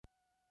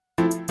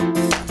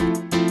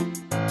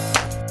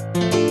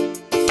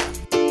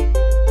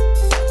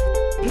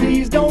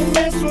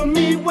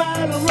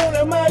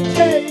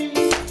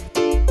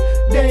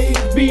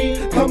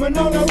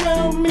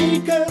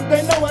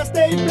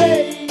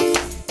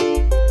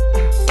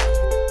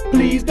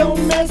Please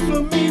don't mess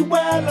with me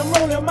while I'm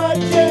rolling my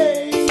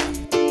J.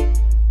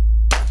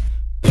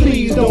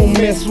 Please don't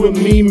mess with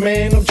me,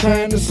 man, I'm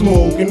trying to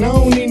smoke. And I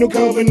don't need no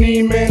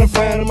company, man, I'm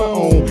finding my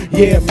own.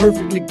 Yeah,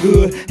 perfectly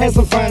good, as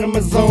I'm finding my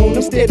zone.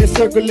 I'm steady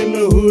circling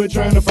the hood,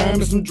 trying to find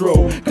me some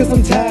dro. Cause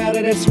I'm tired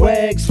of that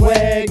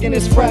swag, and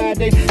it's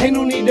Friday. Ain't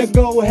no need to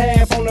go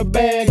half on the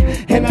bag.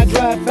 And I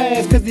drive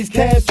fast, cause these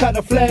cats try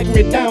to flag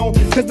me down.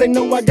 Cause they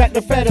know I got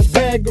the fattest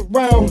bag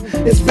around.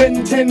 It's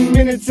been 10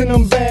 minutes and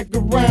I'm back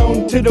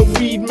around to the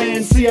weed,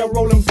 man, see I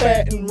rollin'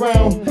 fat and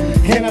round.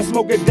 And I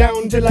smoke it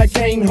down till I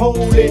can't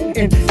hold it.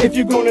 And if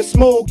you're gonna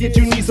smoke it,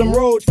 you need some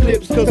road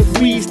clips. Cause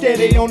we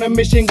steady on a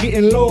mission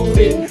getting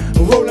loaded.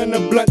 Rolling the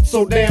blunt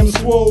so damn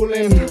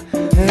swollen.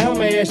 And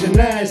I'ma ask you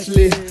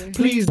nicely,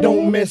 please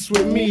don't mess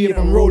with me if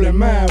I'm rolling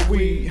my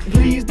weed.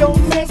 Please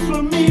don't mess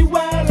with me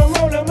while I'm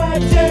rolling my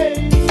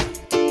J.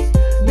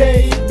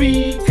 They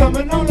be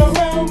coming all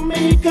around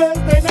me cause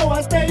they know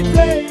I stay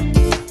played.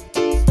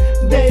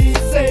 They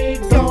say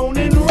don't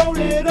and roll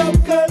it up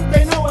cause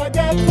they know I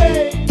got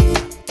paid.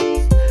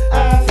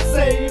 I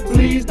say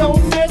please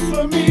don't mess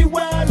with me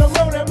while I'm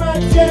rolling my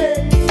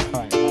J.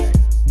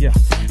 Yeah,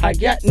 I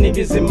got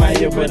niggas in my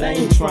ear, but I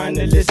ain't trying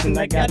to listen.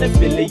 I got a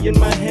Philly in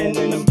my hand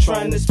and I'm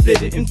trying to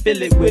split it and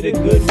fill it with a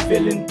good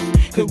feeling.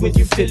 Cause when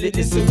you feel it,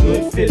 it's a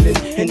good feeling.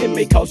 And it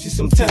may cost you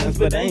sometimes,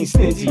 but I ain't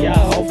stingy,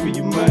 I'll offer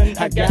you mine.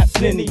 I got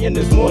plenty and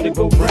there's more to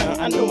go round.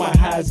 I know my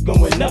high's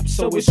going up,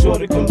 so it's sure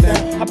to come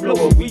down. I blow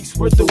a week's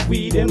worth of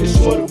weed and it's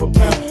short of a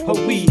pound.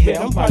 A weed here,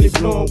 I'm probably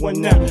blowing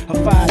one now. A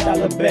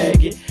 $5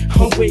 bag it.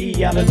 I'm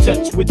way out of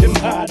touch with them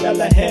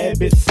 $5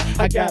 habits.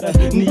 I got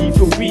a need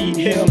for weed,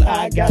 hell,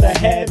 I gotta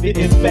have it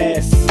and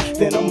fast.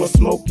 Then I'ma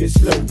smoke it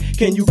slow.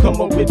 Can you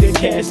come up with the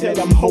cash that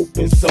I'm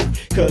hoping so?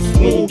 Cause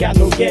we ain't got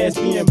no gas,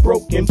 being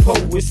broken po.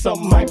 It's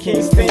something I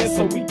can't stand,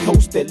 so we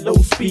coast at low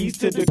speeds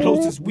to the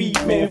closest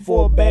weed man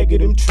for a bag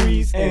of them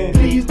trees. And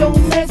please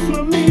don't mess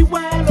with me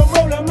while I'm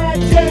rolling my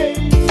J.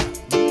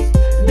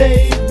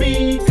 They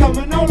be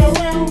coming all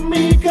around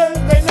me cause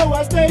they know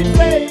I stay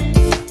played.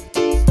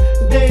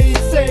 They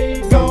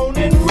say go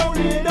and roll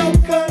it up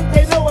cause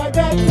they know I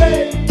got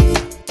paid.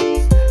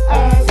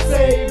 I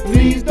say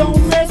please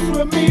don't mess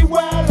with me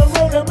while I'm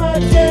rolling my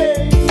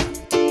J.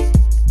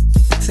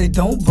 Say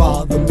don't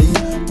bother me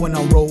when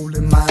I'm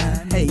rolling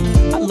mine. Hey,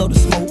 I love to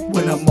smoke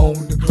when I'm on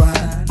the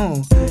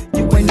grind.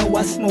 You ain't know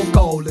I smoke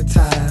all the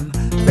time.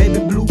 Baby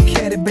blue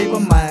caddy, baby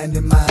mine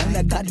and mine.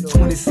 I got the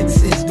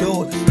 26-inch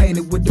doors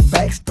painted with the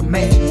backs to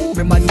match.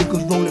 When my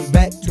niggas rolling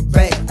back to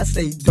back, I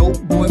say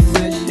dope boy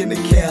fresh in the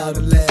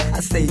Cadillac.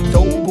 I say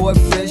dope boy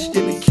fresh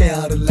in the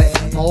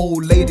Cadillac. My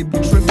old lady be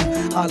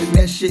trippin', hollering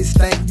that shit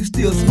stank. You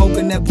still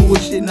smoking that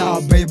bullshit? Nah,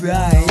 baby,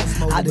 I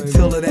ain't. I just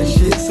tell her that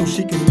shit so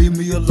she can leave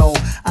me alone.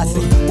 I say,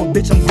 well,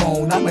 bitch, I'm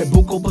grown. I'm at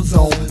Buco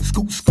Zone.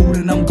 Scoot,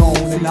 and I'm gone.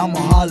 And I'ma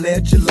holler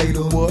at you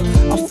later, boy.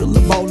 I'm still a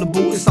baller,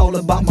 boo. It's all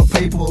about my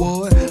paper,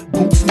 boy.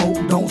 Boot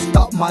smoke, don't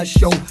stop my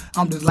show.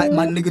 I'm just like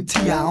my nigga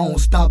T.I. I don't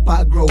stop,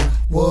 I grow.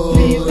 Whoa.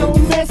 Please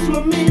don't mess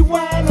with me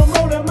while I'm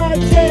rolling my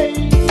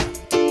J.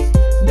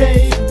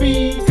 They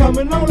be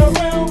coming all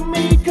around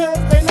me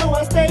cause they know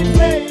I stay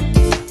played.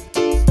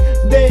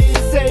 They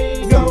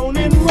say go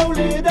and roll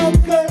it up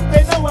cause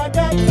they know I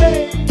got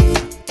paid.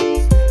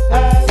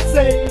 I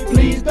say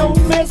please don't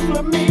mess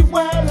with me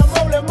while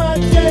I'm rolling my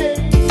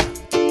J.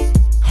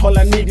 all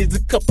I need is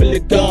a couple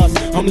of guards.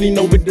 I'm leaning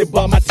over the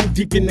bar, my teeth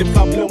deep in the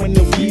car, blowing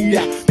the weed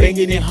out,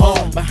 banging it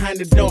hard. Behind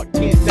the dark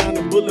tents down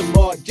the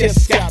boulevard,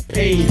 just got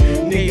paid.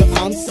 Nigga,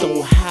 I'm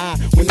so high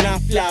when I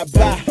fly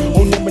by.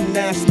 On number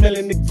 9,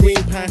 smelling the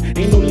green pine.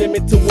 Ain't no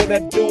limit to what I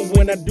do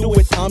when I do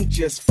it, I'm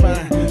just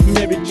fine.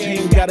 Mary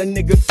Jane got a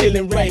nigga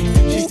feeling right.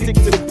 She stick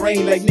to the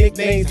brain like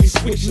nicknames, we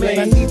switch lanes. Man,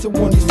 I need to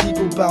warn these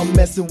people about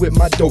messing with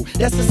my dope.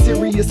 That's a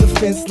serious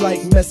offense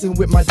like messing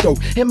with my dope.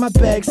 And my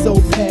bag so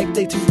packed,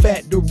 they too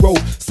fat to roll.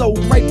 So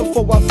right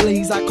before I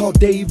blaze, I call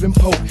Dave and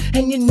Pope.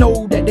 And you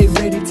know that they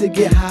ready to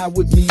get high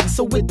with me.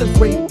 So with a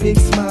great big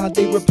smile,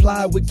 they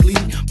reply with glee.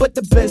 But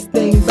the best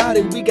thing about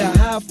it, we got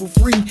high for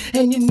free.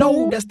 And you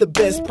know that's the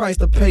best price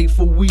to pay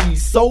for weed.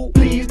 So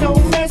please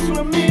don't mess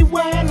with me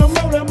while I'm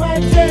rolling my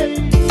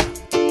J.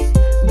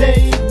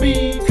 They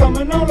be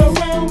coming all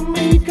around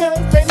me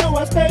cause they know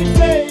I stay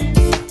paid.